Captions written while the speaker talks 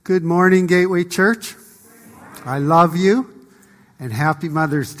Good morning, Gateway Church. I love you, and happy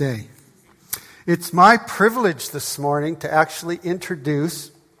Mother's Day. It's my privilege this morning to actually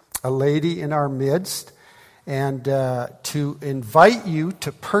introduce a lady in our midst and to invite you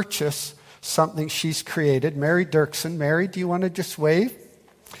to purchase something she's created. Mary Dirksen. Mary, do you want to just wave?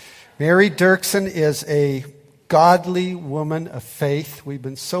 Mary Dirksen is a godly woman of faith. We've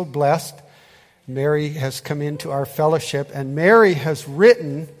been so blessed. Mary has come into our fellowship, and Mary has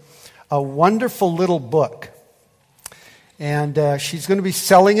written a wonderful little book. And she's going to be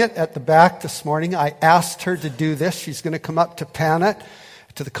selling it at the back this morning. I asked her to do this. She's going to come up to Panet,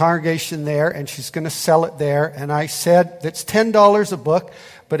 to the congregation there, and she's going to sell it there. And I said, it's $10 a book,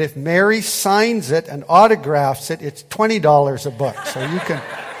 but if Mary signs it and autographs it, it's $20 a book. So you can,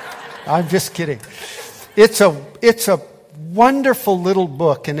 I'm just kidding. It's a wonderful little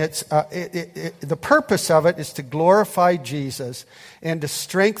book, and the purpose of it is to glorify Jesus and to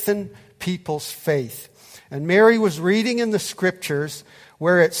strengthen people's faith. And Mary was reading in the scriptures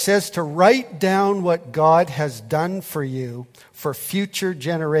where it says to write down what God has done for you for future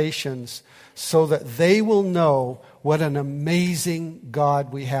generations so that they will know what an amazing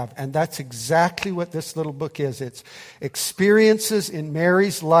God we have. And that's exactly what this little book is. It's experiences in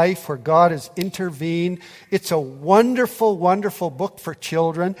Mary's life where God has intervened. It's a wonderful, wonderful book for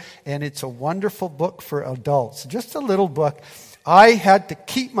children, and it's a wonderful book for adults. Just a little book. I had to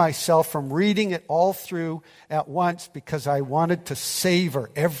keep myself from reading it all through at once because I wanted to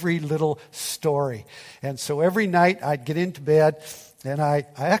savor every little story. And so every night I'd get into bed, and I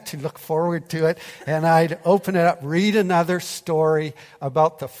actually look forward to it, and I'd open it up, read another story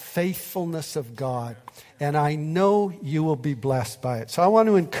about the faithfulness of God. And I know you will be blessed by it. So I want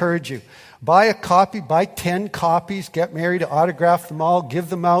to encourage you. Buy a copy, buy 10 copies, get Mary to autograph them all,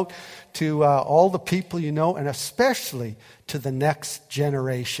 give them out to all the people you know, and especially to the next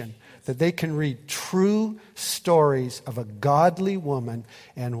generation, that they can read true stories of a godly woman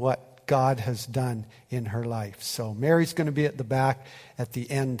and what God has done in her life. So Mary's going to be at the back at the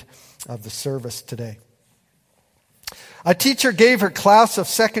end of the service today. A teacher gave her class of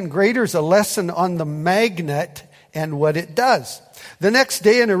second graders a lesson on the magnet and what it does. The next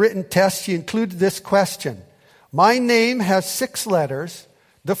day in a written test, she included this question. My name has 6 letters.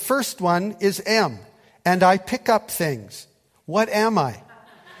 The first one is M, and I pick up things. What am I?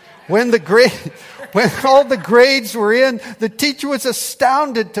 When all the grades were in, the teacher was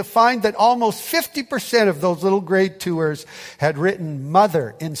astounded to find that almost 50% of those little grade 2ers had written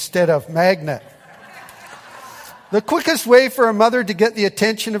mother instead of magnet. The quickest way for a mother to get the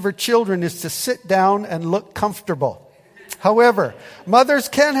attention of her children is to sit down and look comfortable. However, mothers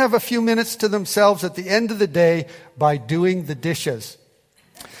can have a few minutes to themselves at the end of the day by doing the dishes.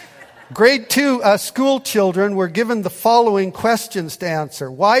 Grade 2 school children were given the following questions to answer.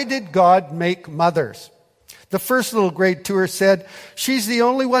 Why did God make mothers? The first little grade 2er said, she's the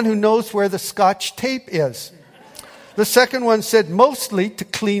only one who knows where the Scotch tape is. The second one said, mostly to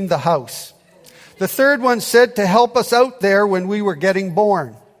clean the house. The third one said, to help us out there when we were getting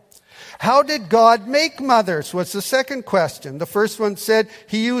born. How did God make mothers was the second question. The first one said,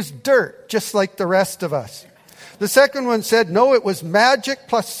 he used dirt, just like the rest of us. The second one said, no, it was magic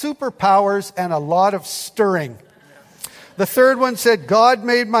plus superpowers and a lot of stirring. The third one said, God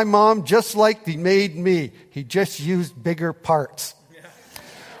made my mom just like he made me. He just used bigger parts.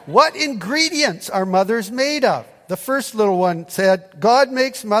 What ingredients are mothers made of? The first little one said, God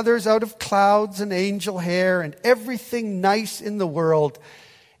makes mothers out of clouds and angel hair and everything nice in the world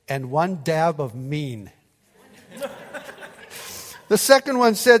and one dab of mean. The second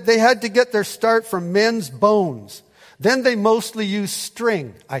one said they had to get their start from men's bones. Then they mostly used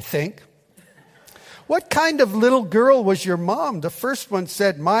string, I think. What kind of little girl was your mom? The first one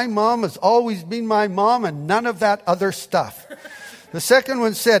said, my mom has always been my mom and none of that other stuff. The second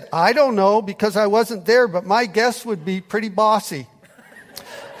one said, I don't know because I wasn't there, but my guess would be pretty bossy.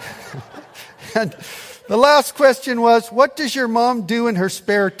 And the last question was, what does your mom do in her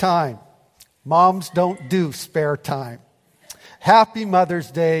spare time? Moms don't do spare time. Happy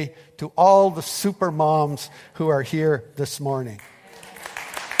Mother's Day to all the super moms who are here this morning.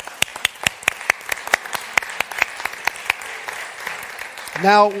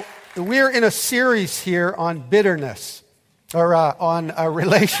 Now, we're in a series here on bitterness, or on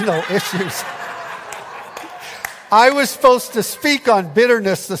relational issues. I was supposed to speak on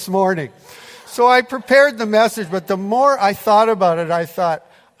bitterness this morning. So I prepared the message, but the more I thought about it, I thought,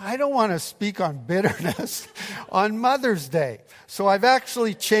 I don't want to speak on bitterness on Mother's Day. So I've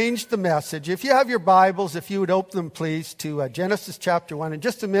actually changed the message. If you have your Bibles, if you would open them, please, to Genesis chapter 1. In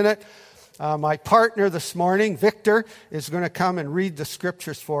just a minute, My partner this morning, Victor, is going to come and read the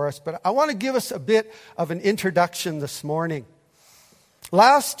scriptures for us. But I want to give us a bit of an introduction this morning.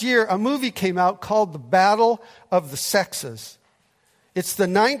 Last year, a movie came out called The Battle of the Sexes. It's the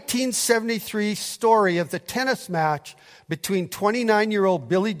 1973 story of the tennis match between 29-year-old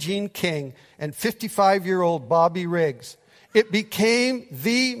Billie Jean King and 55-year-old Bobby Riggs. It became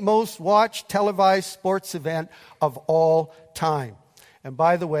the most watched televised sports event of all time. And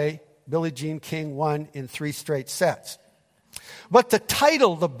by the way, Billie Jean King won in 3 straight sets. But the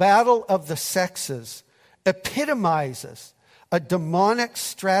title, The Battle of the Sexes, epitomizes a demonic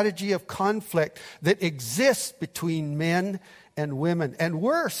strategy of conflict that exists between men and women. And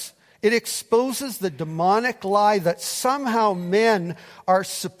worse, it exposes the demonic lie that somehow men are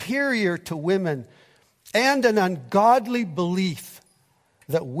superior to women, and an ungodly belief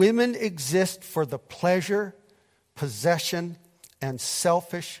that women exist for the pleasure, possession, and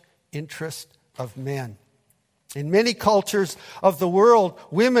selfish interest of men. In many cultures of the world,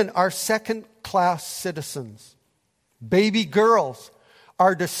 women are second-class citizens. Baby girls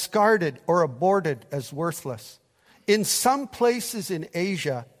are discarded or aborted as worthless. In some places in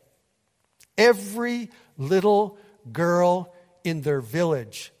Asia, every little girl in their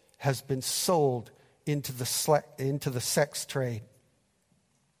village has been sold into the sex trade.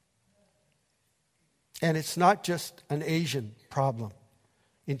 And it's not just an Asian problem.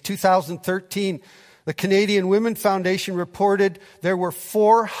 In 2013, the Canadian Women Foundation reported there were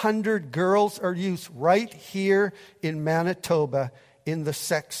 400 girls or youths right here in Manitoba in the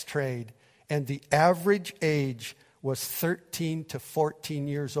sex trade. And the average age was 13 to 14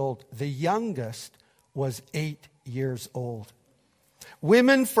 years old. The youngest was 8 years old.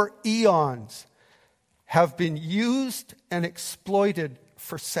 Women for eons have been used and exploited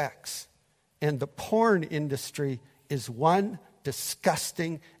for sex. And the porn industry is one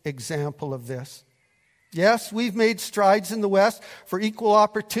disgusting example of this. Yes, we've made strides in the West for equal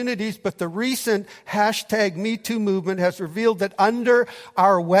opportunities, but the recent #MeToo movement has revealed that under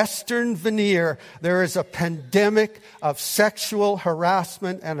our Western veneer, there is a pandemic of sexual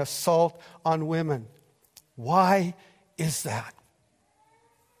harassment and assault on women. Why is that?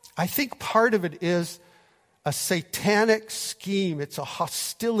 I think part of it is a satanic scheme. It's a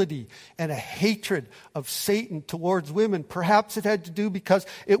hostility and a hatred of Satan towards women. Perhaps it had to do because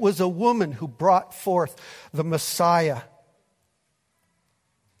it was a woman who brought forth the Messiah.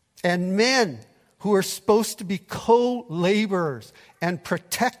 And men who are supposed to be co-laborers and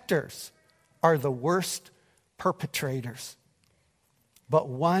protectors are the worst perpetrators. But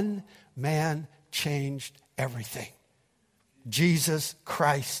one man changed everything. Jesus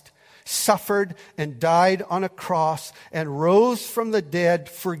Christ suffered and died on a cross and rose from the dead,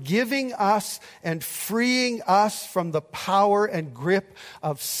 forgiving us and freeing us from the power and grip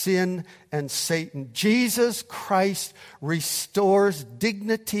of sin and Satan. Jesus Christ restores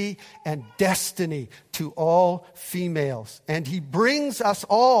dignity and destiny to all females, and he brings us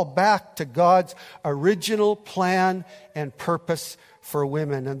all back to God's original plan and purpose for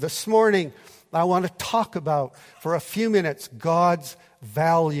women. And this morning, I want to talk about, for a few minutes, God's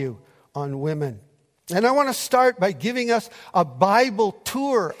value on women. And I want to start by giving us a Bible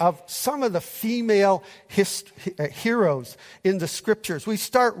tour of some of the female heroes in the scriptures. We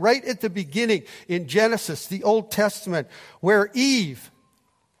start right at the beginning in Genesis, the Old Testament, where Eve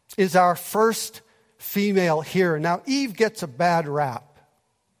is our first female hero. Now, Eve gets a bad rap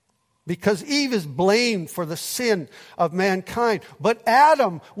because Eve is blamed for the sin of mankind. But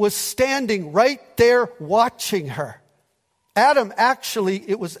Adam was standing right there watching her.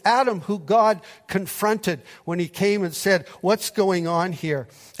 It was Adam who God confronted when he came and said, "What's going on here?"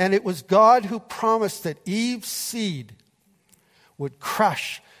 And it was God who promised that Eve's seed would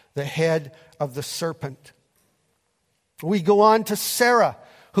crush the head of the serpent. We go on to Sarah,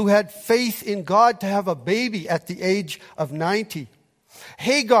 who had faith in God to have a baby at the age of 90.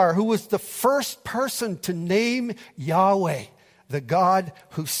 Hagar, who was the first person to name Yahweh, the God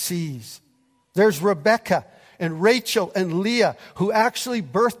who sees. There's Rebekah and Rachel and Leah, who actually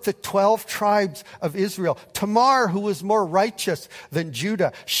birthed the 12 tribes of Israel. Tamar, who was more righteous than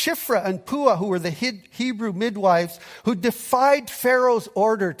Judah. Shiphrah and Puah, who were the Hebrew midwives, who defied Pharaoh's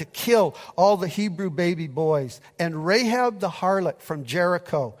order to kill all the Hebrew baby boys. And Rahab the harlot from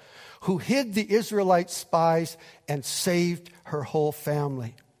Jericho, who hid the Israelite spies and saved her whole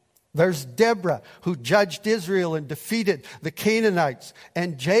family. There's Deborah, who judged Israel and defeated the Canaanites.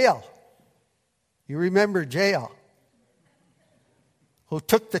 And Jael, you remember Jael, who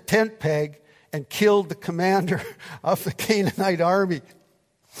took the tent peg and killed the commander of the Canaanite army.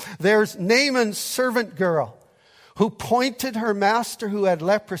 There's Naaman's servant girl, who pointed her master who had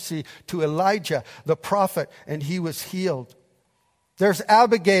leprosy to Elijah, the prophet, and he was healed. There's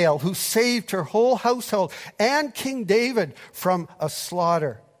Abigail, who saved her whole household and King David from a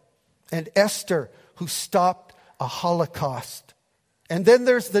slaughter. And Esther, who stopped a Holocaust. And then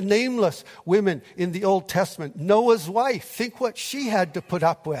there's the nameless women in the Old Testament. Noah's wife, think what she had to put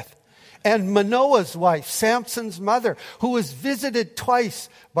up with. And Manoah's wife, Samson's mother, who was visited twice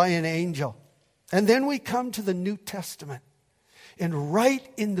by an angel. And then we come to the New Testament. And right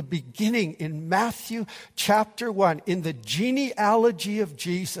in the beginning, in Matthew chapter 1, in the genealogy of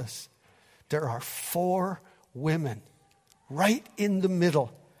Jesus, there are 4 women right in the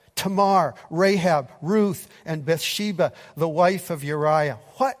middle. Tamar, Rahab, Ruth, and Bathsheba, the wife of Uriah.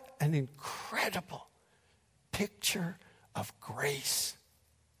 What an incredible picture of grace.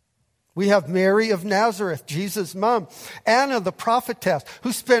 We have Mary of Nazareth, Jesus' mom, Anna the prophetess,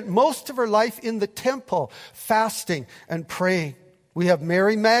 who spent most of her life in the temple fasting and praying. We have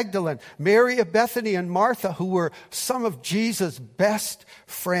Mary Magdalene, Mary of Bethany, and Martha, who were some of Jesus' best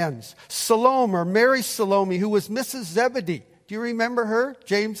friends. Salome, or Mary Salome, who was Mrs. Zebedee. Do you remember her?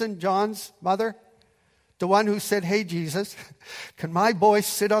 James and John's mother? The one who said, "Hey, Jesus, can my boy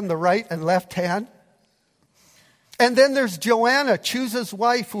sit on the right and left hand?" And then there's Joanna, Chuza's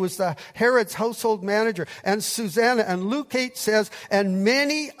wife, who was the Herod's household manager, and Susanna. And Luke 8 says, and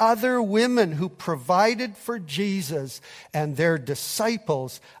many other women who provided for Jesus and their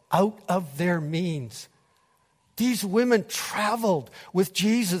disciples out of their means. These women traveled with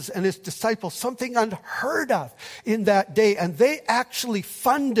Jesus and his disciples, something unheard of in that day. And they actually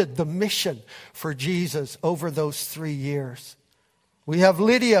funded the mission for Jesus over those 3 years. We have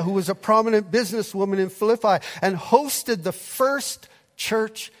Lydia, who was a prominent businesswoman in Philippi and hosted the first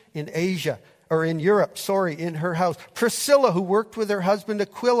church in Asia, or in Europe, in her house. Priscilla, who worked with her husband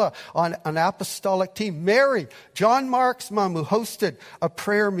Aquila on an apostolic team. Mary, John Mark's mom, who hosted a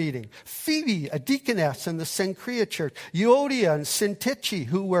prayer meeting. Phoebe, a deaconess in the Cenchrea church. Euodia and Syntyche,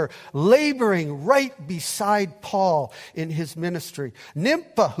 who were laboring right beside Paul in his ministry.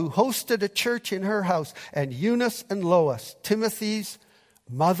 Nympha, who hosted a church in her house. And Eunice and Lois, Timothy's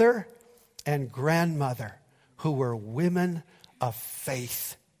mother and grandmother, who were women of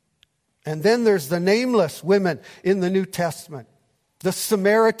faith. And then there's the nameless women in the New Testament. The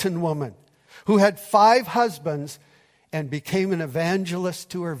Samaritan woman who had 5 husbands and became an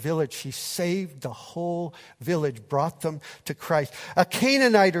evangelist to her village. She saved the whole village, brought them to Christ. A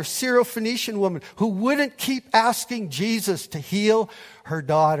Canaanite or Syrophoenician woman who wouldn't keep asking Jesus to heal her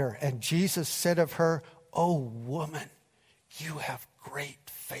daughter. And Jesus said of her, "Oh, woman, you have great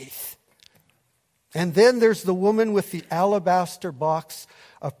faith." And then there's the woman with the alabaster box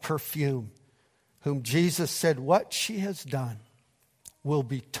of perfume, whom Jesus said, what she has done will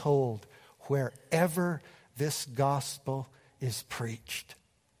be told wherever this gospel is preached.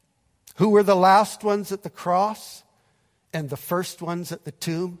 Who were the last ones at the cross and the first ones at the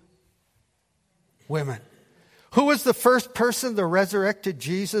tomb? Women. Who was the first person the resurrected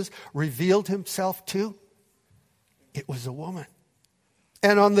Jesus revealed himself to? It was a woman.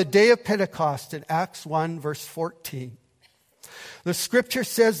 And on the day of Pentecost in Acts 1 verse 14, the scripture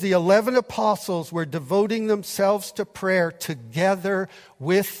says the 11 apostles were devoting themselves to prayer together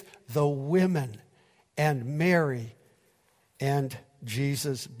with the women and Mary and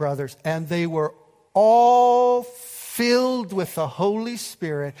Jesus' brothers. And they were all filled with the Holy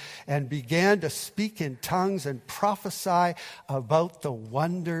Spirit and began to speak in tongues and prophesy about the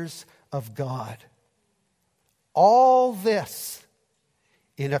wonders of God. All this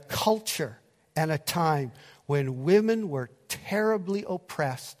in a culture and a time when women were terribly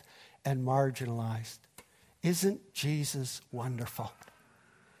oppressed and marginalized. Isn't Jesus wonderful?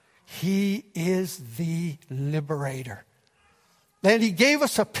 He is the liberator. And he gave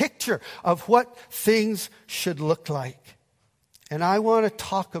us a picture of what things should look like. And I want to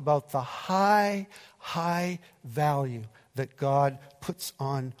talk about the high value that God puts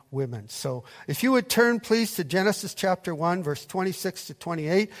on women. So if you would turn, please, to Genesis chapter 1, verse 26 to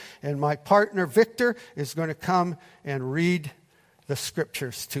 28. And my partner, Victor, is going to come and read the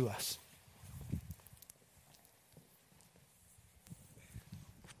scriptures to us.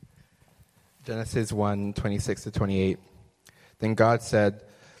 Genesis 1, 26 to 28. Then God said,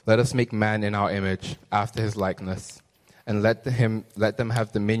 "Let us make man in our image, after his likeness, and let them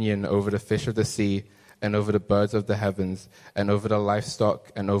have dominion over the fish of the sea, and over the birds of the heavens, and over the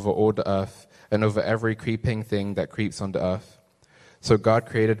livestock, and over all the earth, and over every creeping thing that creeps on the earth." So God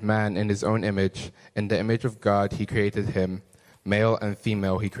created man in his own image. In the image of God he created him. Male and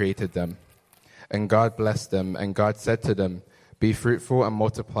female he created them. And God blessed them, and God said to them, "Be fruitful and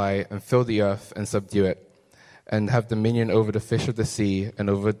multiply, and fill the earth and subdue it, and have dominion over the fish of the sea, and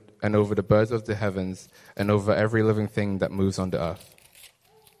over the birds of the heavens, and over every living thing that moves on the earth.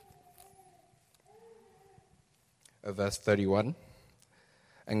 Verse 31.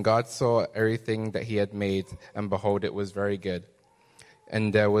 And God saw everything that he had made, and behold, it was very good.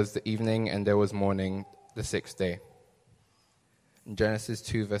 And there was the evening, and there was morning, the sixth day. Genesis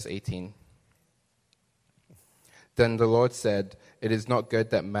 2, verse 18. Then the Lord said, "It is not good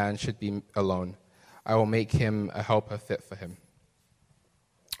that man should be alone. I will make him a helper fit for him."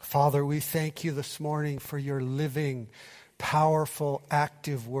 Father, we thank you this morning for your living, powerful,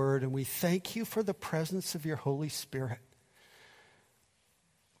 active word, and we thank you for the presence of your Holy Spirit.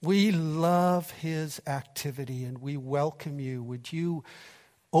 We love his activity, and we welcome you. Would you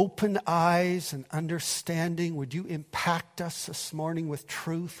open eyes and understanding? Would you impact us this morning with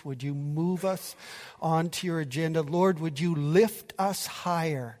truth? Would you move us onto your agenda? Lord, would you lift us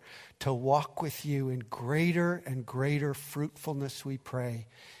higher to walk with you in greater and greater fruitfulness, we pray.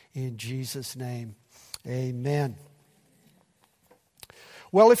 In Jesus' name, amen.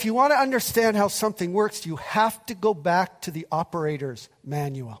 Well, if you want to understand how something works, you have to go back to the operator's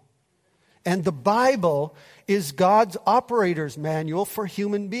manual. And the Bible is God's operator's manual for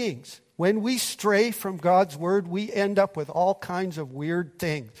human beings. When we stray from God's word, we end up with all kinds of weird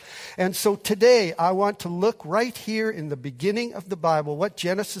things. And so today, I want to look right here in the beginning of the Bible, what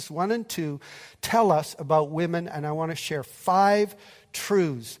Genesis 1 and 2 tell us about women, and I want to share 5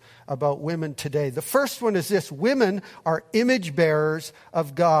 truths about women today. The first one is this: women are image bearers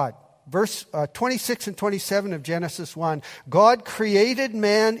of God. Verse 26 and 27 of Genesis 1. God created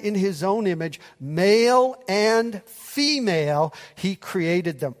man in his own image, male and female, he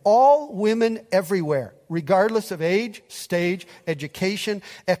created them. All women everywhere, regardless of age, stage, education,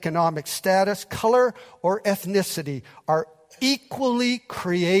 economic status, color, or ethnicity, are equally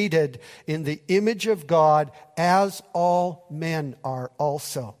created in the image of God, as all men are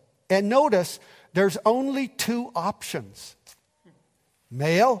also. And notice, there's only 2 options: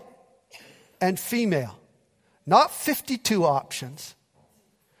 male and female. Not 52 options.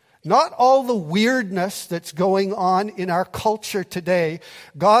 Not all the weirdness that's going on in our culture today.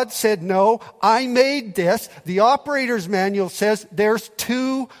 God said, no, I made this. The operator's manual says there's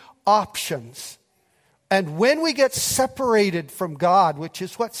 2 options. And when we get separated from God, which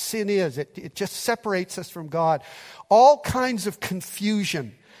is what sin is, it just separates us from God, all kinds of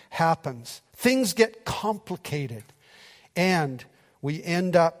confusion happens. Things get complicated. And we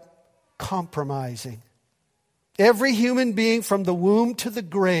end up compromising. Every human being from the womb to the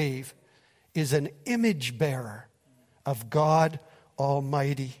grave is an image bearer of God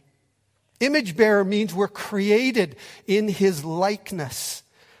Almighty. Image bearer means we're created in his likeness,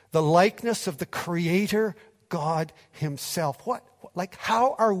 the likeness of the Creator, God himself.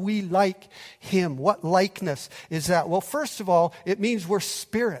 How are we like him? What likeness is that? Well, first of all, it means we're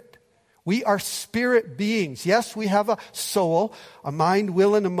spirit. We are spirit beings. Yes, we have a soul, a mind,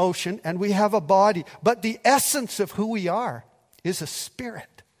 will, and emotion, and we have a body. But the essence of who we are is a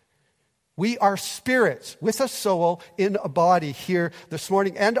spirit. We are spirits with a soul in a body here this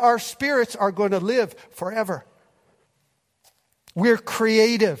morning. And our spirits are going to live forever. We're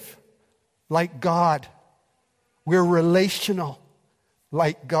creative like God. We're relational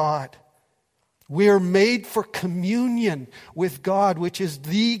like God. We're made for communion with God, which is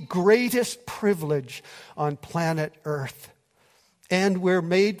the greatest privilege on planet Earth. And we're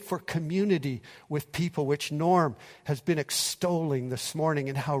made for community with people, which Norm has been extolling this morning,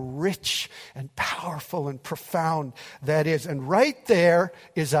 and how rich and powerful and profound that is. And right there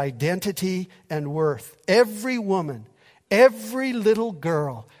is identity and worth. Every woman, every little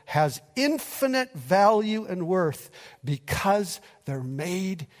girl has infinite value and worth because they're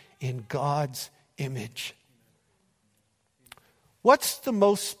made in God's image. What's the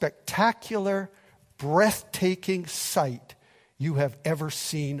most spectacular, breathtaking sight you have ever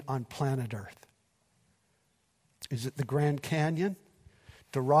seen on planet Earth? Is it the Grand Canyon?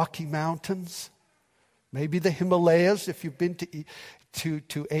 The Rocky Mountains? Maybe the Himalayas if you've been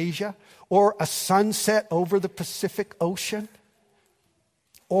to Asia? Or a sunset over the Pacific Ocean?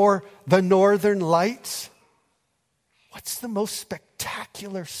 Or the Northern Lights? What's the most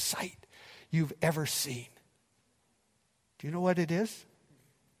spectacular sight you've ever seen? Do you know what it is?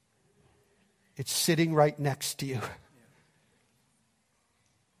 It's sitting right next to you.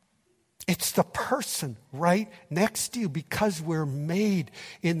 It's the person right next to you, because we're made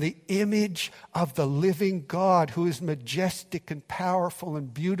in the image of the living God, who is majestic and powerful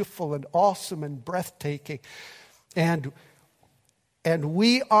and beautiful and awesome and breathtaking. And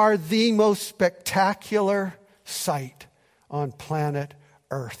we are the most spectacular sight on planet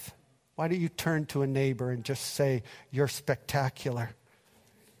Earth. Why don't you turn to a neighbor and just say, "You're spectacular"?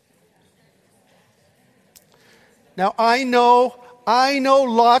 Now, I know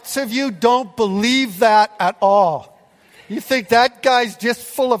lots of you don't believe that at all. You think that guy's just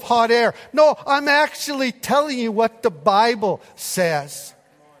full of hot air. No, I'm actually telling you what the Bible says.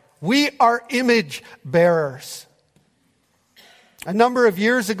 We are image bearers. A number of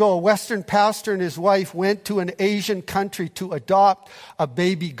years ago, a Western pastor and his wife went to an Asian country to adopt a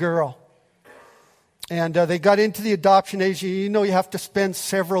baby girl. And they got into the adoption age. You know, you have to spend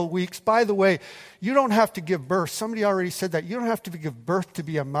several weeks. By the way, you don't have to give birth. Somebody already said that. You don't have to give birth to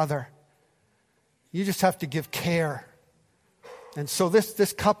be a mother. You just have to give care. And so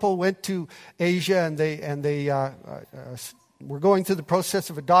this couple went to Asia, and they were going through the process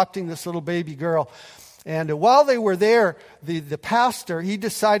of adopting this little baby girl. And while they were there, the pastor, he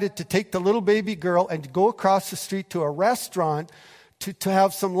decided to take the little baby girl and go across the street to a restaurant to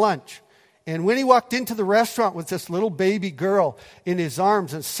have some lunch. And when he walked into the restaurant with this little baby girl in his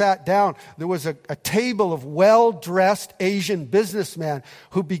arms and sat down, there was a table of well-dressed Asian businessmen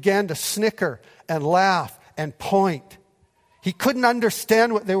who began to snicker and laugh and point. He couldn't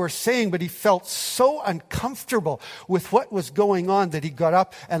understand what they were saying, but he felt so uncomfortable with what was going on that he got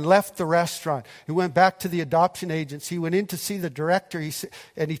up and left the restaurant. He went back to the adoption agency. He went in to see the director,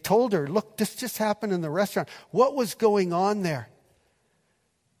 and he told her, "Look, this just happened in the restaurant." What was going on there?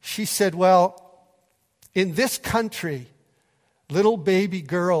 She said, "Well, in this country, little baby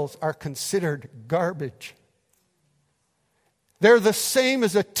girls are considered garbage. They're the same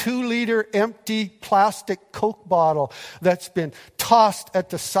as a 2-liter empty plastic Coke bottle that's been tossed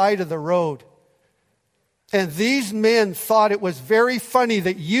at the side of the road. And these men thought it was very funny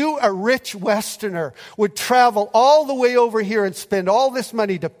that you, a rich Westerner, would travel all the way over here and spend all this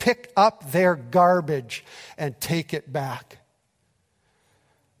money to pick up their garbage and take it back."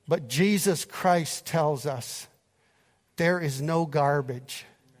 But Jesus Christ tells us there is no garbage.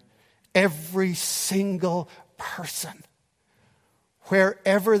 Every single person,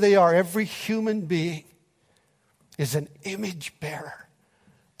 wherever they are, every human being is an image bearer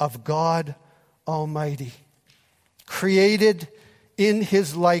of God Almighty, created in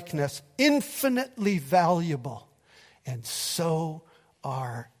His likeness, infinitely valuable, and so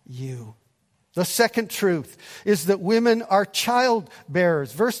are you. The second truth is that women are child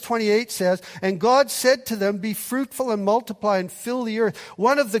bearers. Verse 28 says, "And God said to them, 'Be fruitful and multiply and fill the earth.'"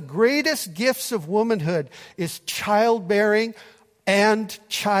 One of the greatest gifts of womanhood is childbearing and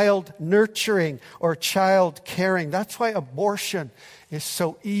child nurturing or child caring. That's why abortion is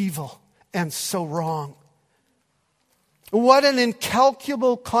so evil and so wrong. What an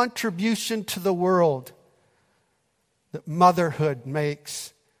incalculable contribution to the world that motherhood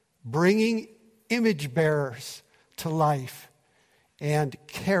makes, bringing image bearers to life and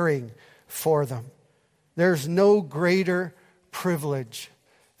caring for them. There's no greater privilege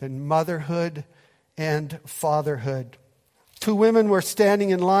than motherhood and fatherhood. 2 women were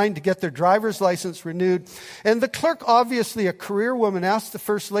standing in line to get their driver's license renewed. And the clerk, obviously a career woman, asked the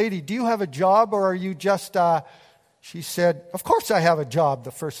First Lady, "Do you have a job, or are you just..." She said, "Of course I have a job,"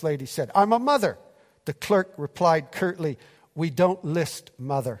 the First Lady said. "I'm a mother." The clerk replied curtly, "We don't list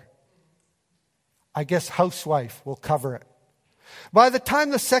mother. I guess housewife will cover it." By the time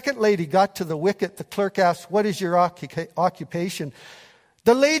the second lady got to the wicket, the clerk asked, "What is your occupation?"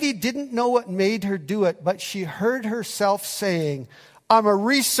 The lady didn't know what made her do it, but she heard herself saying, "I'm a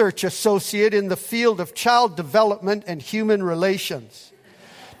research associate in the field of child development and human relations."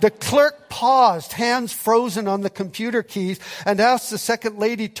 The clerk paused, hands frozen on the computer keys, and asked the second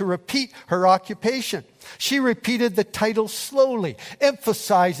lady to repeat her occupation. She repeated the title slowly,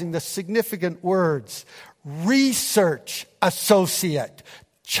 emphasizing the significant words: research associate,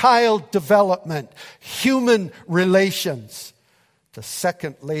 child development, human relations. The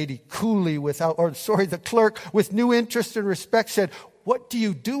second lady the clerk with new interest and respect said, "What do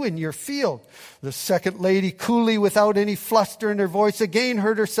you do in your field?" The second lady, coolly, without any fluster in her voice, again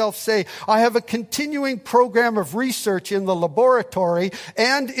heard herself say, "I have a continuing program of research in the laboratory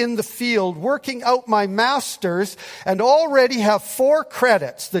and in the field, working out my master's, and already have 4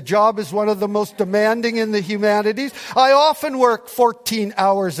 credits. The job is one of the most demanding in the humanities. I often work 14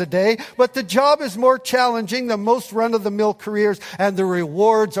 hours a day, but the job is more challenging than most run-of-the-mill careers, and the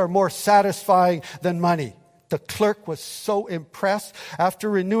rewards are more satisfying than money." The clerk was so impressed. After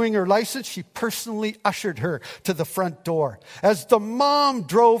renewing her license, she personally ushered her to the front door. As the mom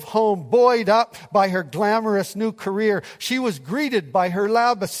drove home, buoyed up by her glamorous new career, she was greeted by her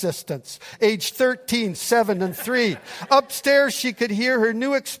lab assistants, aged 13, 7, and 3. Upstairs, she could hear her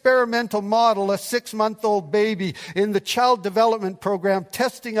new experimental model, a 6-month-old baby, in the child development program,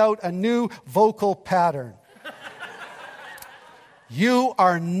 testing out a new vocal pattern. You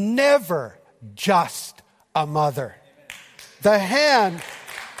are never just a mother. The hand.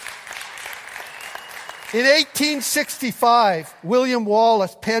 In 1865, William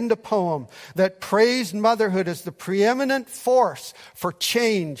Wallace penned a poem that praised motherhood as the preeminent force for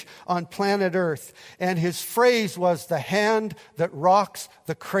change on planet Earth. And his phrase was, "The hand that rocks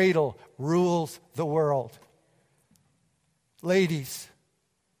the cradle rules the world." Ladies,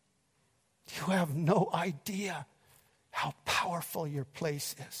 you have no idea how powerful your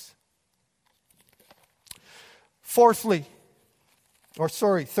place is. Thirdly,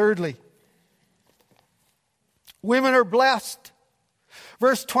 women are blessed.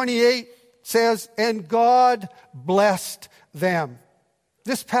 Verse 28 says, "And God blessed them."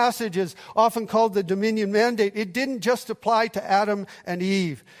 This passage is often called the dominion mandate. It didn't just apply to Adam and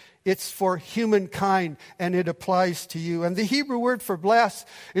Eve. It's for humankind, and it applies to you. And the Hebrew word for bless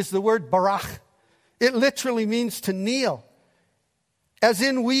is the word barach. It literally means to kneel. As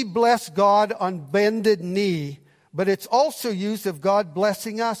in, we bless God on bended knee, but it's also used of God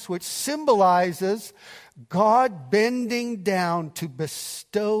blessing us, which symbolizes God bending down to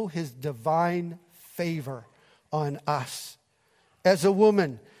bestow his divine favor on us. As a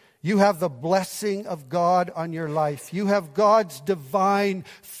woman, you have the blessing of God on your life. You have God's divine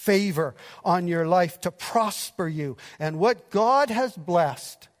favor on your life to prosper you. And what God has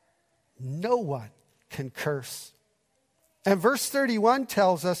blessed, no one can curse. And verse 31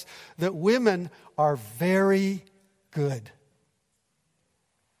 tells us that women are very good.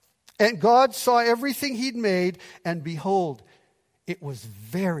 And God saw everything he'd made, and behold, it was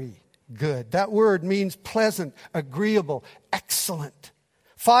very good. That word means pleasant, agreeable, excellent.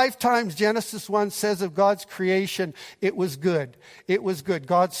 5 times Genesis 1 says of God's creation, it was good. It was good.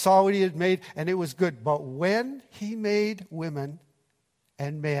 God saw what he had made, and it was good. But when he made women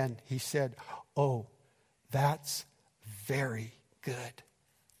and men, he said, "Oh, that's very good."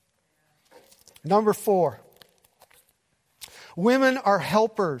 Number 4. Women are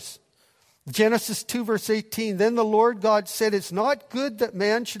helpers. Genesis 2 verse 18. Then the Lord God said, "It's not good that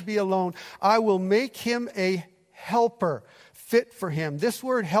man should be alone. I will make him a helper fit for him." This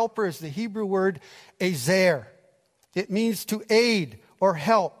word helper is the Hebrew word ezer. It means to aid or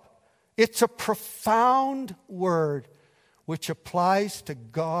help. It's a profound word which applies to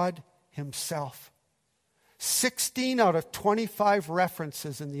God himself. 16 out of 25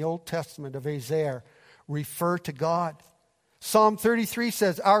 references in the Old Testament of ezer refer to God. Psalm 33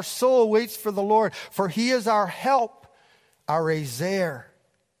 says, "Our soul waits for the Lord, for he is our help, our ezer."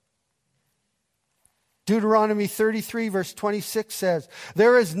 Deuteronomy 33 verse 26 says,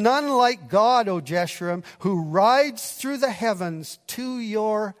 "There is none like God, O Jeshurun, who rides through the heavens to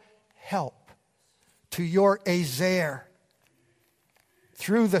your help," to your ezer,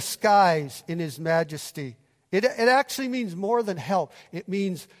 through the skies in his majesty. It actually means more than help. It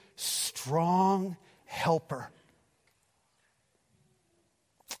means strong helper.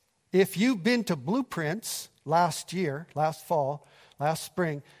 If you've been to Blueprints last year, last fall, last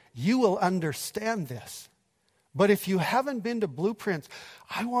spring, you will understand this. But if you haven't been to Blueprints,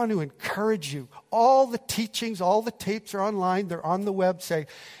 I want to encourage you. All the teachings, all the tapes are online. They're on the website.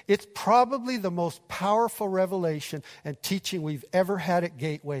 It's probably the most powerful revelation and teaching we've ever had at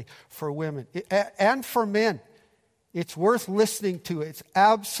Gateway for women and for men. It's worth listening to. It's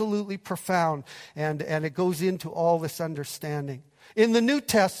absolutely profound, and it goes into all this understanding. In the New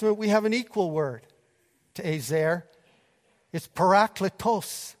Testament, we have an equal word to ezer. It's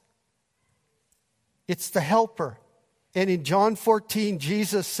parakletos. It's the helper. And in John 14,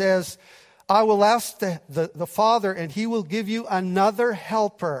 Jesus says, "I will ask the Father, and he will give you another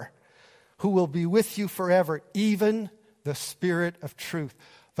helper who will be with you forever, even the Spirit of truth."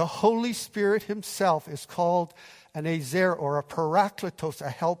 The Holy Spirit himself is called an ezer, or a parakletos, a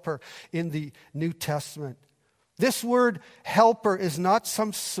helper in the New Testament. This word helper is not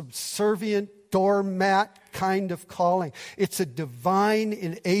some subservient doormat kind of calling. It's a divine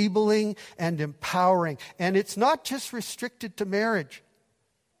enabling and empowering. And it's not just restricted to marriage.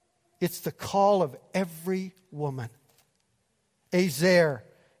 It's the call of every woman. Ezer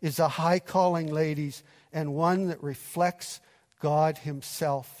is a high calling, ladies, and one that reflects God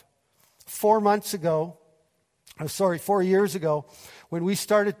himself. 4 years ago, when we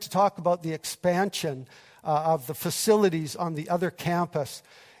started to talk about the expansion of the facilities on the other campus.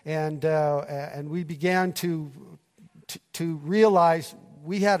 And we began to realize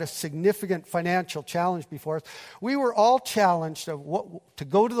we had a significant financial challenge before us. We were all challenged to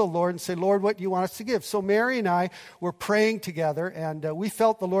go to the Lord and say, Lord, what do you want us to give? So Mary and I were praying together, and we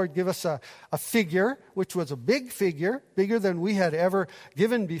felt the Lord give us a figure, which was a big figure, bigger than we had ever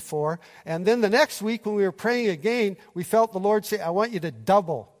given before. And then the next week when we were praying again, we felt the Lord say, I want you to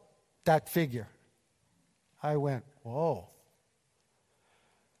double that figure. I went, whoa.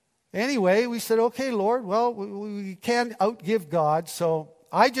 Anyway, we said, okay, Lord, well, we can't outgive God, so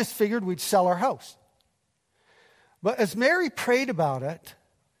I just figured we'd sell our house. But as Mary prayed about it,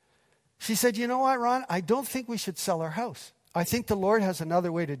 she said, you know what, Ron, I don't think we should sell our house. I think the Lord has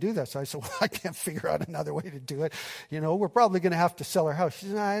another way to do this. I said, well, I can't figure out another way to do it. We're probably going to have to sell our house. She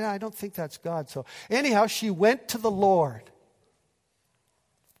said, I don't think that's God. So anyhow, she went to the Lord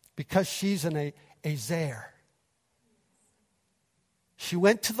because she's an Azair. She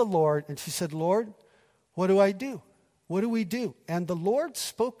went to the Lord and she said, Lord, what do I do? What do we do? And the Lord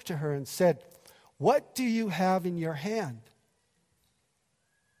spoke to her and said, what do you have in your hand?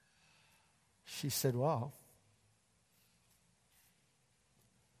 She said, well,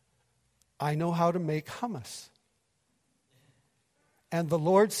 I know how to make hummus. And the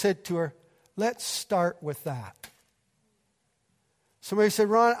Lord said to her, let's start with that. Somebody said,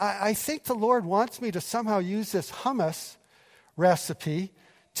 Ron, I think the Lord wants me to somehow use this hummus recipe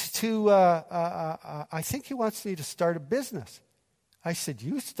I think he wants me to start a business. I said,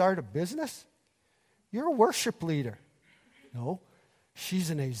 you start a business? You're a worship leader. No, she's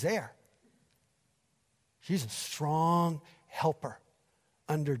an Azair. She's a strong helper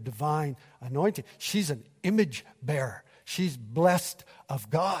under divine anointing. She's an image bearer. She's blessed of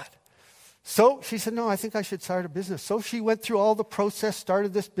God. So she said, no, I think I should start a business. So she went through all the process,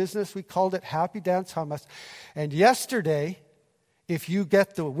 started this business. We called it Happy Dance Hummus. And yesterday, if you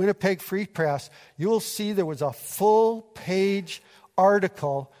get the Winnipeg Free Press, you will see there was a full-page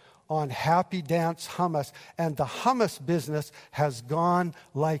article on Happy Dance Hummus. And the hummus business has gone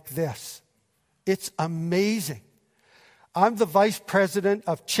like this. It's amazing. I'm the vice president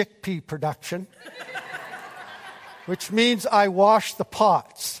of chickpea production, which means I wash the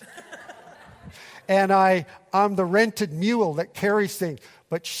pots. And I'm the rented mule that carries things.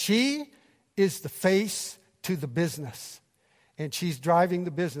 But she is the face to the business. And she's driving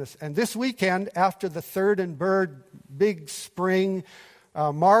the business. And this weekend, after the Third and Bird big spring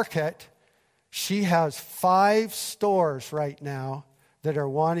market, she has 5 stores right now that are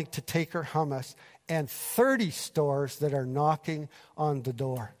wanting to take her hummus and 30 stores that are knocking on the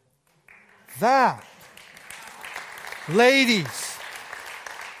door. That, ladies,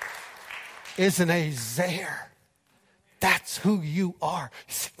 is an Azair. That's who you are.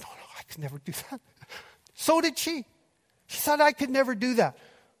 You say, no, I could never do that. So did she. She thought I could never do that.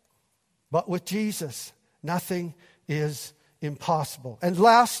 But with Jesus, nothing is impossible. And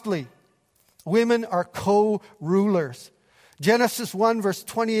lastly, women are co-rulers. Genesis 1 verse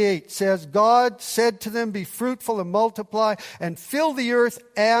 28 says, God said to them, be fruitful and multiply and fill the earth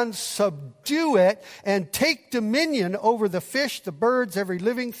and subdue it and take dominion over the fish, the birds, every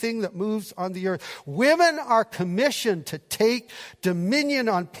living thing that moves on the earth. Women are commissioned to take dominion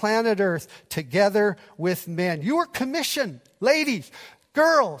on planet earth together with men. You are commissioned, ladies,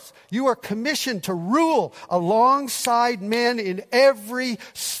 girls, you are commissioned to rule alongside men in every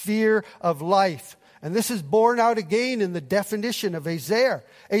sphere of life. And this is borne out again in the definition of Azair.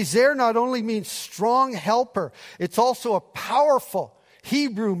 Azair not only means strong helper, it's also a powerful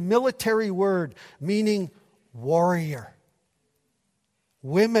Hebrew military word meaning warrior.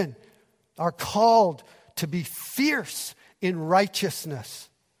 Women are called to be fierce in righteousness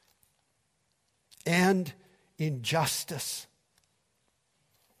and in justice.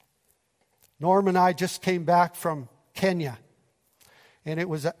 Norm and I just came back from Kenya. And it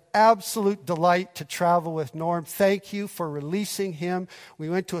was an absolute delight to travel with Norm. Thank you for releasing him. We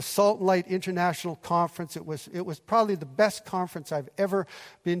went to a Salt and Light International Conference. It was probably the best conference I've ever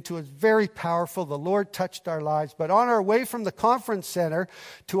been to. It was very powerful. The Lord touched our lives. But on our way from the conference center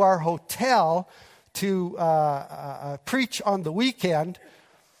to our hotel to preach on the weekend,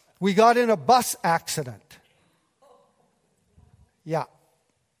 we got in a bus accident. Yeah,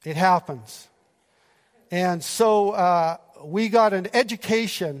 it happens. And so we got an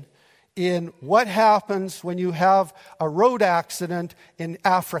education in what happens when you have a road accident in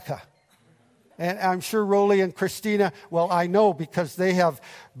Africa. And I'm sure Rolly and Christina, well, I know because they have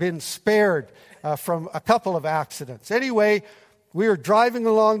been spared from a couple of accidents. Anyway, we were driving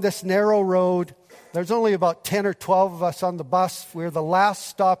along this narrow road. There's only about 10 or 12 of us on the bus. We were the last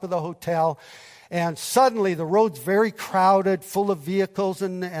stop of the hotel. And suddenly the road's very crowded, full of vehicles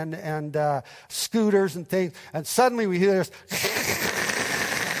and scooters and things. And suddenly we hear this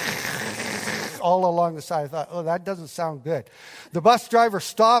all along the side. I thought, oh, that doesn't sound good. The bus driver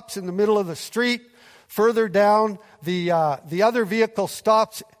stops in the middle of the street. Further down, the other vehicle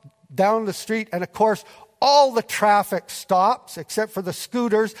stops down the street. And of course, all the traffic stops except for the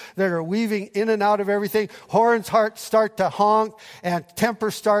scooters that are weaving in and out of everything. Horns start to honk and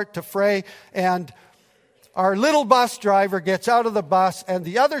tempers start to fray. And our little bus driver gets out of the bus, and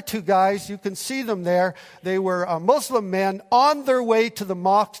the other two guys, you can see them there, they were Muslim men on their way to the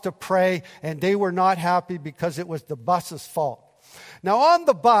mosque to pray, and they were not happy because it was the bus's fault. Now on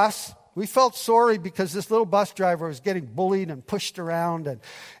the bus, we felt sorry because this little bus driver was getting bullied and pushed around,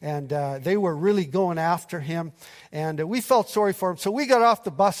 and they were really going after him. And we felt sorry for him, so we got off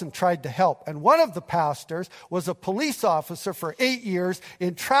the bus and tried to help. And one of the pastors was a police officer for 8 years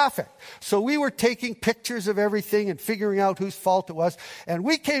in traffic. So we were taking pictures of everything and figuring out whose fault it was. And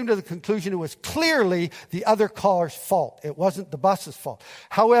we came to the conclusion it was clearly the other caller's fault. It wasn't the bus's fault.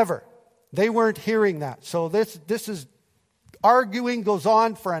 However, they weren't hearing that. So this is arguing goes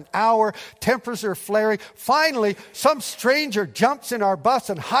on for an hour. Tempers are flaring. Finally, some stranger jumps in our bus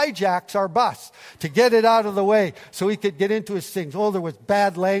and hijacks our bus to get it out of the way so he could get into his things. Oh, there was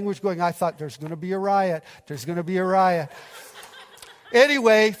bad language going. I thought there's going to be a riot. There's going to be a riot.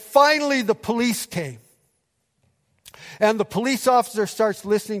 Anyway, finally the police came. And the police officer starts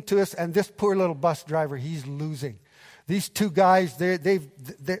listening to us, and this poor little bus driver, he's losing. These two guys,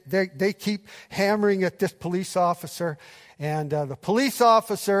 they keep hammering at this police officer. And the police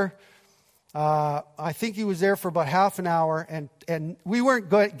officer, I think he was there for about half an hour, and we weren't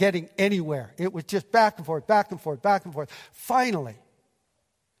getting anywhere. It was just back and forth, back and forth, back and forth. Finally,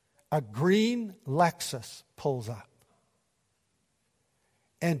 a green Lexus pulls up.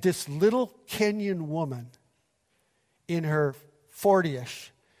 And this little Kenyan woman in her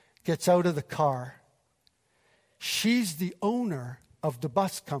 40-ish gets out of the car. She's the owner of the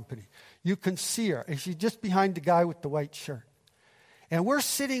bus company. You can see her, and she's just behind the guy with the white shirt. And we're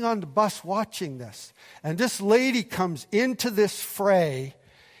sitting on the bus watching this. And this lady comes into this fray,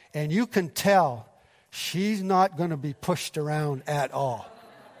 and you can tell she's not going to be pushed around at all.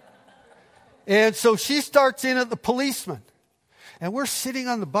 And so she starts in at the policeman. And we're sitting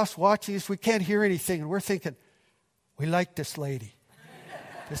on the bus watching this. We can't hear anything. And we're thinking, we like this lady.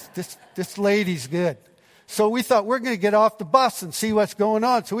 This lady's good. So we thought we're going to get off the bus and see what's going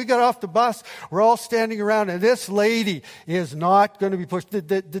on. So we got off the bus. We're all standing around, and this lady is not going to be pushed.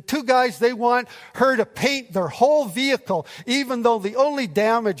 The two guys, they want her to paint their whole vehicle, even though the only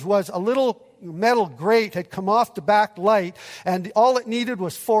damage was a little metal grate had come off the back light, and all it needed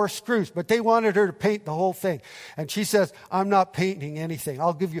was 4 screws. But they wanted her to paint the whole thing. And she says, I'm not painting anything.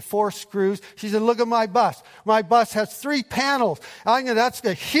 I'll give you 4 screws. She said, look at my bus. My bus has 3 panels. That's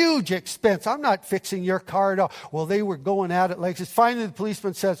a huge expense. I'm not fixing your car at all. Well, they were going at it like this. Finally, the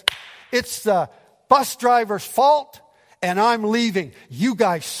policeman says, it's the bus driver's fault, and I'm leaving. You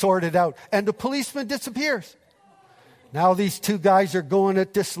guys sort it out. And the policeman disappears. Now these two guys are going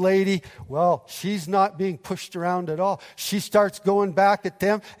at this lady. Well, she's not being pushed around at all. She starts going back at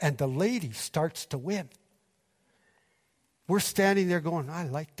them, and the lady starts to win. We're standing there going, I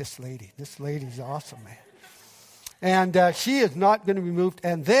like this lady. This lady's awesome, man. And she is not going to be moved.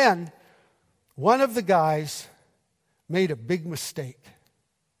 And then one of the guys made a big mistake.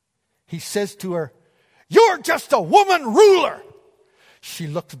 He says to her, you're just a woman ruler. She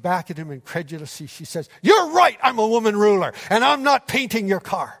looks back at him incredulously. She says, you're right, I'm a woman ruler, and I'm not painting your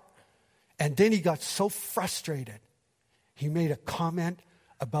car. And then he got so frustrated, he made a comment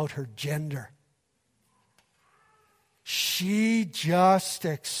about her gender. She just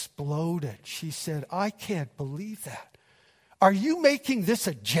exploded. She said, I can't believe that. Are you making this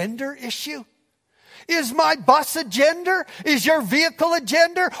a gender issue? Is my bus a gender? Is your vehicle a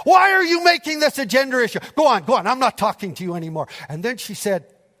gender? Why are you making this a gender issue? Go on. I'm not talking to you anymore. And then she said,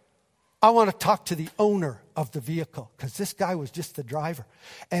 I want to talk to the owner of the vehicle, because this guy was just the driver.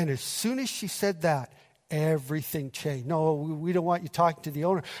 And as soon as she said that, everything changed. No, we don't want you talking to the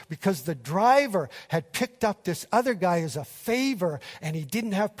owner, because the driver had picked up this other guy as a favor, and he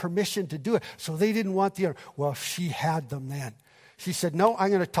didn't have permission to do it. So they didn't want the owner. Well, she had them then. She said, no, I'm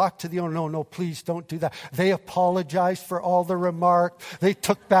going to talk to the owner. No, please don't do that. They apologized for all the remarks. They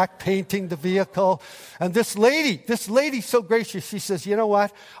took back painting the vehicle. And this lady's so gracious. She says, you know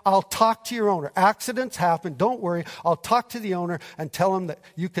what? I'll talk to your owner. Accidents happen. Don't worry. I'll talk to the owner and tell him that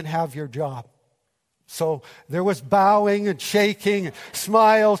you can have your job. So there was bowing and shaking and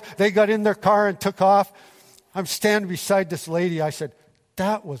smiles. They got in their car and took off. I'm standing beside this lady. I said,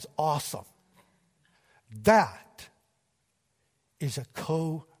 that was awesome. That is a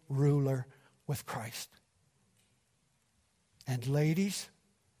co-ruler with Christ. And ladies,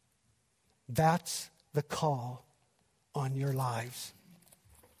 that's the call on your lives.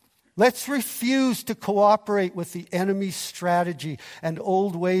 Let's refuse to cooperate with the enemy's strategy and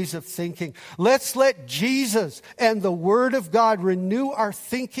old ways of thinking. Let's let Jesus and the Word of God renew our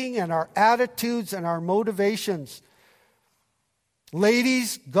thinking and our attitudes and our motivations.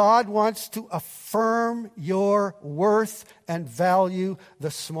 Ladies, God wants to affirm your worth and value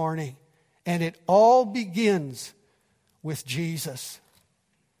this morning. And it all begins with Jesus.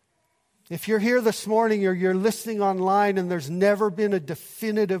 If you're here this morning or you're listening online and there's never been a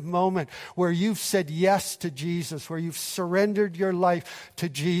definitive moment where you've said yes to Jesus, where you've surrendered your life to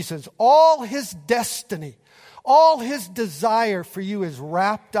Jesus, all His destiny, all His desire for you is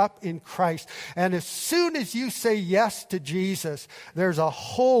wrapped up in Christ. And as soon as you say yes to Jesus, there's a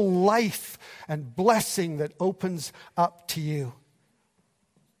whole life and blessing that opens up to you.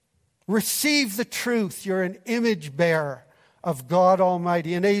 Receive the truth. You're an image bearer of God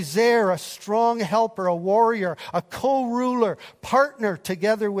Almighty. An Azer, a strong helper, a warrior, a co-ruler, partner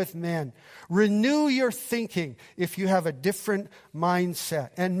together with men. Renew your thinking if you have a different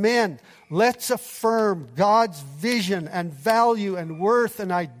mindset. And men, let's affirm God's vision and value and worth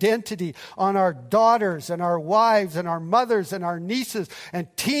and identity on our daughters and our wives and our mothers and our nieces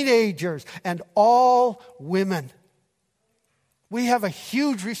and teenagers and all women. We have a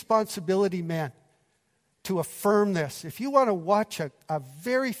huge responsibility, men, to affirm this. If you want to watch a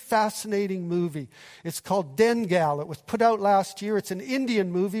very fascinating movie, it's called Dengal. It was put out last year. It's an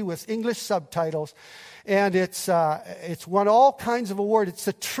Indian movie with English subtitles, and it's won all kinds of awards. It's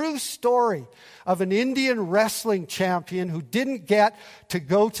a true story of an Indian wrestling champion who didn't get to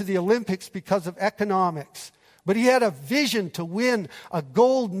go to the Olympics because of economics, but he had a vision to win a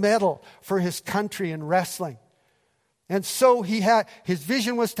gold medal for his country in wrestling. And so his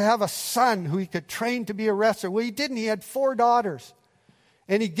vision was to have a son who he could train to be a wrestler. Well, he didn't. He had 4 daughters.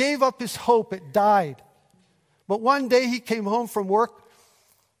 And he gave up his hope. It died. But one day he came home from work,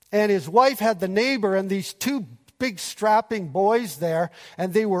 and his wife had the neighbor and these 2 big strapping boys there,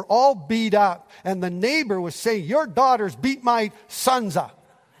 and they were all beat up. And the neighbor was saying, "Your daughters beat my sons up."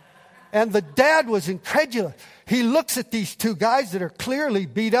 And the dad was incredulous. He looks at these 2 guys that are clearly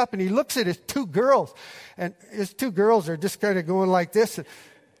beat up, and he looks at his 2 girls. And his 2 girls are just kind of going like this.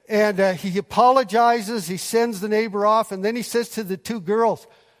 And he apologizes. He sends the neighbor off. And then he says to the 2 girls,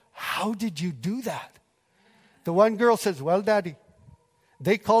 "How did you do that?" The one girl says, "Well, Daddy,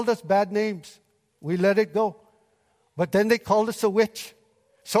 they called us bad names. We let it go. But then they called us a witch.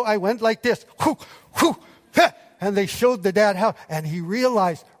 So I went like this. Whoo, whoo, ha." And they showed the dad how. And he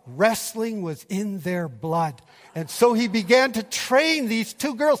realized wrestling was in their blood. And so he began to train these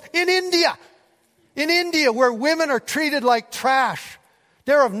 2 girls in India. In India, where women are treated like trash.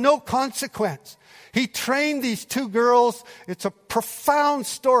 They're of no consequence. He trained these 2 girls. It's a profound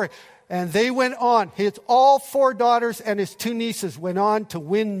story. And they went on. His all 4 daughters and his 2 nieces went on to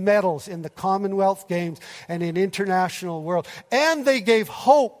win medals in the Commonwealth Games and in international world. And they gave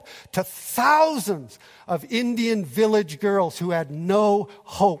hope to thousands of Indian village girls who had no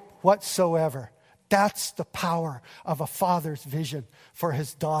hope whatsoever. That's the power of a father's vision for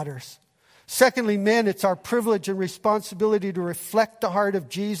his daughters. Secondly, men, it's our privilege and responsibility to reflect the heart of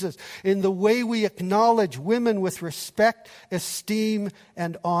Jesus in the way we acknowledge women with respect, esteem,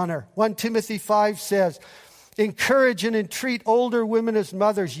 and honor. 1 Timothy 5 says, "Encourage and entreat older women as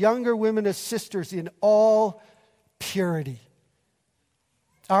mothers, younger women as sisters in all purity."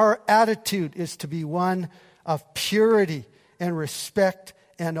 Our attitude is to be one of purity and respect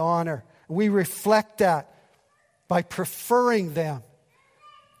and honor. We reflect that by preferring them.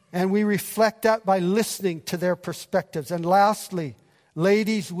 And we reflect that by listening to their perspectives. And lastly,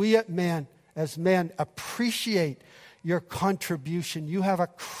 ladies, we as men, appreciate your contribution. You have a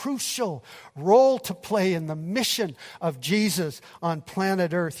crucial role to play in the mission of Jesus on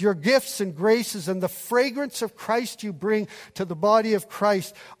planet Earth. Your gifts and graces and the fragrance of Christ you bring to the body of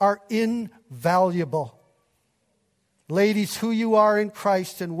Christ are invaluable. Ladies, who you are in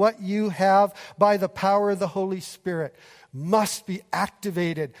Christ and what you have by the power of the Holy Spirit must be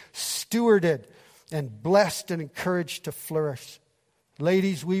activated, stewarded, and blessed and encouraged to flourish.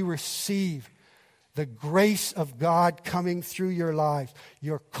 Ladies, we receive the grace of God coming through your lives.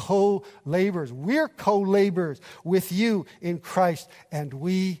 You're co-laborers. We're co-laborers with you in Christ, and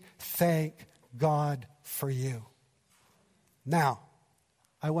we thank God for you. Now,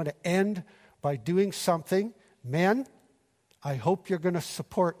 I want to end by doing something. Men, I hope you're going to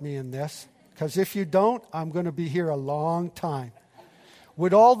support me in this. Because if you don't, I'm going to be here a long time.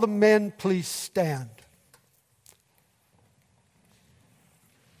 Would all the men please stand?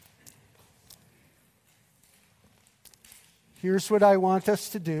 here's what I want us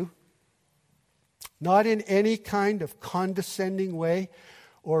to do. Not in any kind of condescending way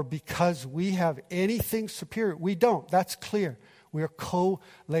or because we have anything superior. We don't. That's clear. We're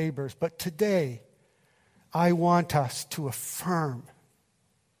co-laborers. But today, I want us to affirm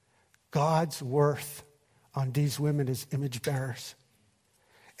God's worth on these women as image bearers.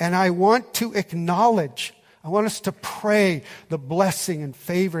 And I want to acknowledge, I want us to pray the blessing and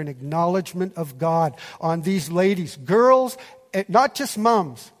favor and acknowledgement of God on these ladies, girls, not just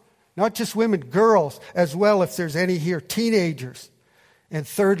moms, not just women, girls as well, if there's any here, teenagers. And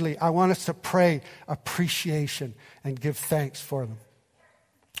thirdly, I want us to pray appreciation and give thanks for them.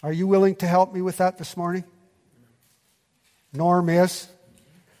 Are you willing to help me with that this morning? Norm is.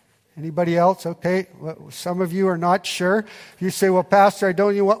 Anybody else? Okay. Well, some of you are not sure. You say, well, Pastor, I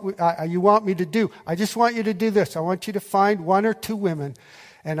don't know what you want me to do. I just want you to do this. I want you to find one or two women,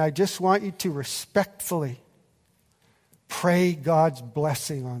 and I just want you to respectfully pray God's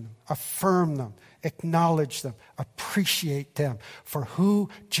blessing on them, affirm them, acknowledge them, appreciate them for who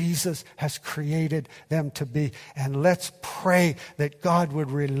Jesus has created them to be. And let's pray that God would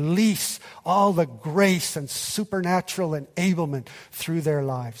release all the grace and supernatural enablement through their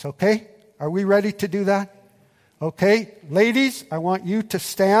lives. Okay? Are we ready to do that? Okay? Ladies, I want you to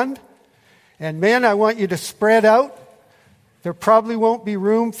stand. And men, I want you to spread out. There probably won't be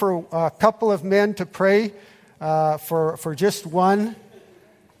room for a couple of men to pray for just one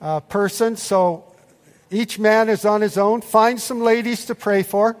person. So each man is on his own. Find some ladies to pray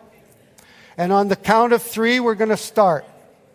for. And on the count of 3, we're going to start.